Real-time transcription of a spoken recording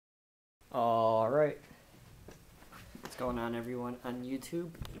Alright. What's going on, everyone on YouTube?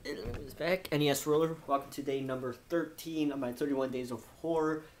 It is back. NES Roller. Welcome to day number 13 of my 31 Days of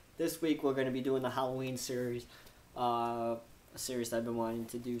Horror. This week we're going to be doing the Halloween series. A series that I've been wanting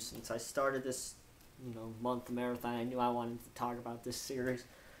to do since I started this, month marathon. I knew I wanted to talk about this series.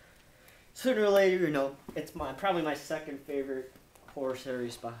 Sooner or later, it's probably my second favorite horror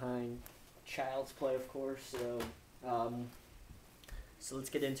series behind Child's Play, of course. So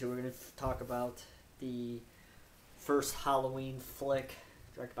let's get into it. We're going to talk about the first Halloween flick,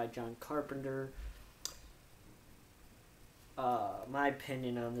 directed by John Carpenter. My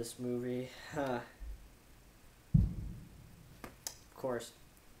opinion on this movie, of course,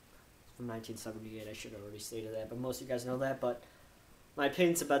 it's from 1978. I should have already stated that, but most of you guys know that. But my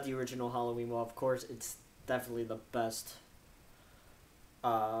opinions about the original Halloween, well, of course, it's definitely the best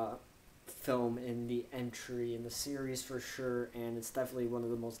film in the entry in the series for sure, and it's definitely one of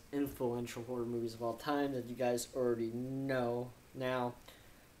the most influential horror movies of all time that you guys already know. Now,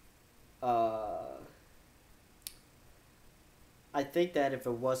 I think that if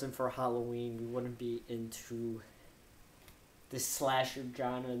it wasn't for Halloween, we wouldn't be into this slasher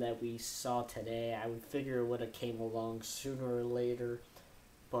genre that we saw today. I would figure it would have came along sooner or later,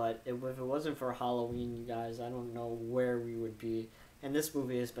 but if it wasn't for Halloween, you guys, I don't know where we would be. And this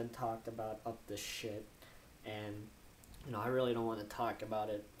movie has been talked about up the shit. And, I really don't want to talk about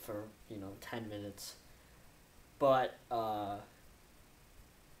it for, 10 minutes. But,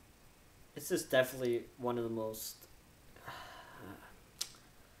 it's just definitely one of the most, I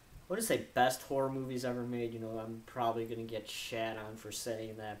wouldn't say best horror movies ever made. I'm probably going to get shat on for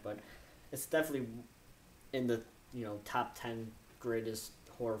saying that. But it's definitely in the, top 10 greatest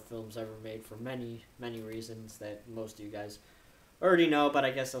horror films ever made for many, many reasons that most of you guys already know, but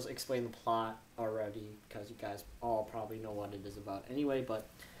I guess I'll explain the plot already because you guys all probably know what it is about anyway. But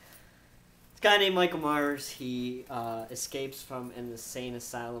it's a guy named Michael Myers. He escapes from an insane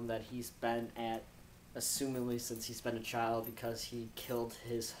asylum that he's been at, assumingly since he's been a child, because he killed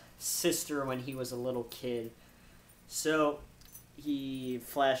his sister when he was a little kid. So he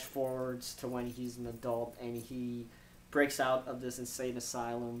flash forwards to when he's an adult, and he breaks out of this insane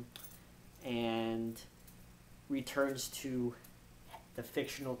asylum and returns to the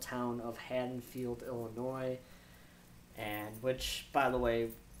fictional town of Haddonfield, Illinois, and which, by the way,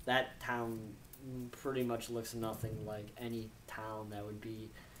 that town pretty much looks nothing like any town that would be,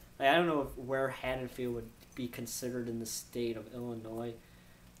 I don't know where Haddonfield would be considered in the state of Illinois.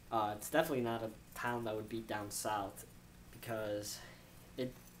 It's definitely not a town that would be down south, because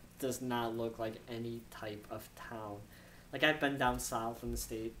it does not look like any type of town. Like, I've been down south in the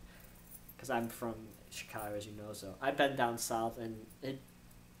state, because I'm from Chicago, as you know, so I've been down south, and it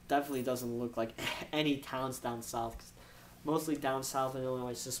definitely doesn't look like any towns down south, 'cause mostly down south in Illinois,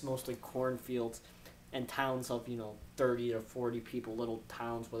 it's just mostly cornfields and towns of, 30 to 40 people, little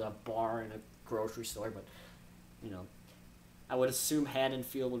towns with a bar and a grocery store. But, I would assume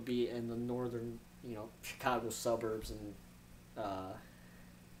Haddonfield would be in the northern, Chicago suburbs, and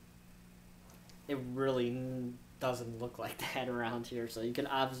it really doesn't look like that around here, so you can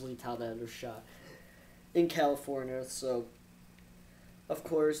obviously tell that it was shot in California. So, of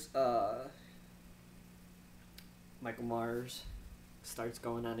course, Michael Myers starts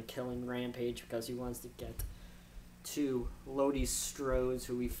going on a killing rampage because he wants to get to Lodi Strode,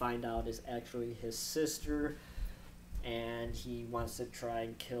 who we find out is actually his sister, and he wants to try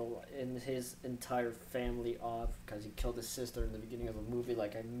and kill his entire family off because he killed his sister in the beginning of the movie,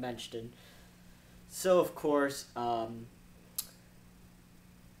 like I mentioned. So, of course,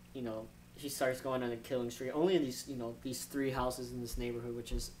 he starts going on a killing spree. Only in these three houses in this neighborhood,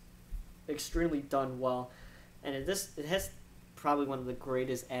 which is extremely done well. And it has probably one of the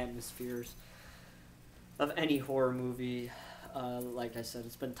greatest atmospheres of any horror movie. Like I said,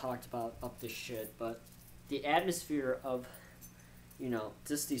 it's been talked about up the shit, but the atmosphere of,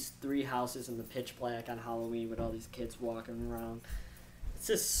 just these three houses in the pitch black on Halloween with all these kids walking around, it's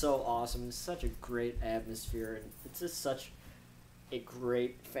just so awesome. It's such a great atmosphere, and it's just such a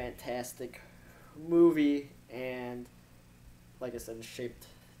great, fantastic movie, and like I said, it shaped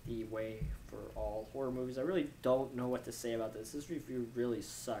the way for all horror movies. I really don't know what to say about this. This review really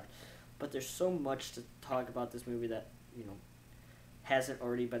sucked, but there's so much to talk about this movie that, hasn't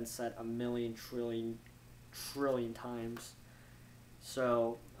already been said a million trillion times.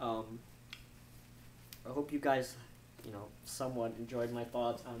 So, I hope you guys, somewhat enjoyed my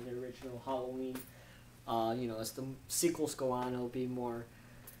thoughts on the original Halloween. As the sequels go on, it'll be more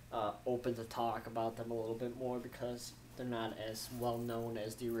open to talk about them a little bit more, because they're not as well known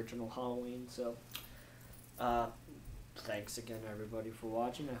as the original Halloween. So, thanks again, everybody, for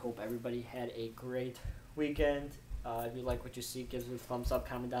watching. I hope everybody had a great weekend. If you like what you see, give us a thumbs up,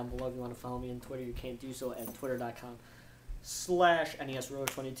 comment down below. If you want to follow me on Twitter, you can't do so at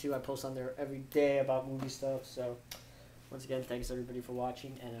twitter.com/NESRoller22. I post on there every day about movie stuff. So, once again, thanks everybody for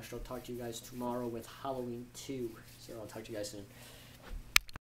watching, and I shall talk to you guys tomorrow with Halloween 2. So, I'll talk to you guys soon.